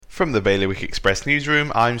From the Bailiwick Express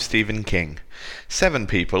newsroom, I'm Stephen King. 7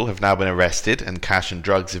 people have now been arrested and cash and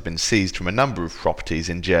drugs have been seized from a number of properties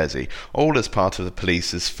in Jersey, all as part of the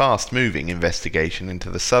police's fast-moving investigation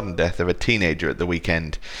into the sudden death of a teenager at the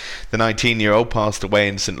weekend. The 19-year-old passed away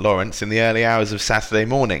in St Lawrence in the early hours of Saturday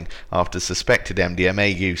morning after suspected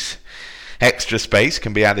MDMA use. Extra space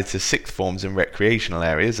can be added to sixth forms and recreational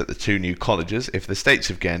areas at the 2 new colleges if the states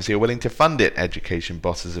of Guernsey are willing to fund it, education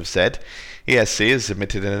bosses have said. ESC has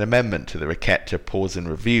submitted an amendment to the requête to pause and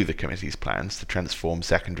review the committee's plans to transform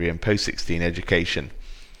secondary and post-16 education.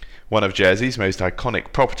 One of Jersey's most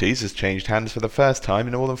iconic properties has changed hands for the first time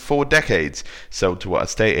in more than 4 decades, sold to what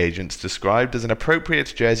estate agents described as an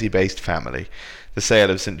appropriate Jersey-based family. The sale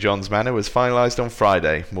of St John's Manor was finalised on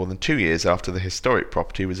Friday, more than 2 years after the historic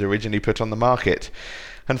property was originally put on the market.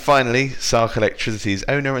 And finally, Sark Electricity's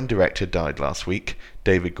owner and director died last week.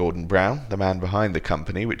 David Gordon Brown, the man behind the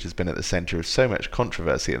company, which has been at the centre of so much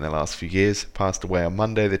controversy in the last few years, passed away on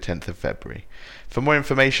Monday the 10th of February. For more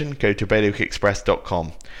information, go to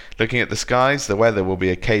bailiwickexpress.com. Looking at the skies, the weather will be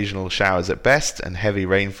occasional showers at best and heavy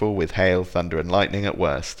rainfall with hail, thunder and lightning at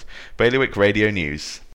worst. Bailiwick Radio News.